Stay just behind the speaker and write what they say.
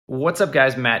What's up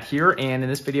guys, Matt here, and in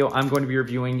this video I'm going to be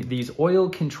reviewing these oil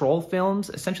control films,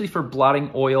 essentially for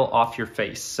blotting oil off your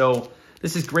face. So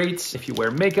this is great if you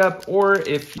wear makeup or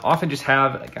if you often just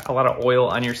have a lot of oil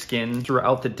on your skin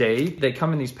throughout the day. They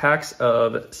come in these packs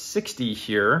of 60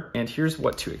 here, and here's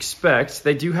what to expect.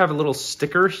 They do have a little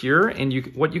sticker here,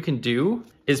 and what you can do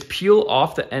is peel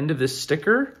off the end of this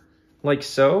sticker like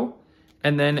so,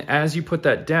 and then as you put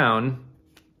that down,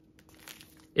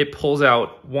 it pulls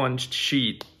out one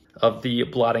sheet of the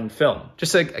blotting film.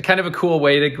 Just a kind of a cool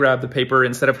way to grab the paper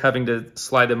instead of having to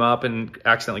slide them up and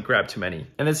accidentally grab too many.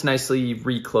 And it's nicely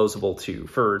reclosable too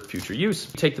for future use.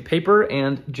 You take the paper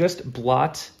and just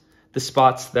blot the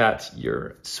spots that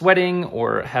you're sweating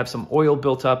or have some oil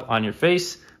built up on your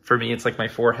face. For me, it's like my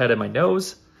forehead and my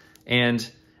nose. And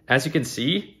as you can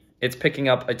see, it's picking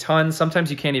up a ton.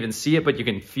 Sometimes you can't even see it, but you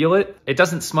can feel it. It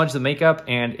doesn't smudge the makeup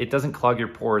and it doesn't clog your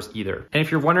pores either. And if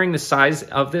you're wondering the size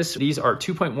of this, these are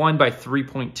 2.1 by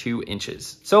 3.2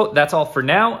 inches. So that's all for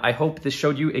now. I hope this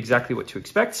showed you exactly what to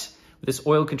expect with this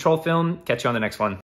oil control film. Catch you on the next one.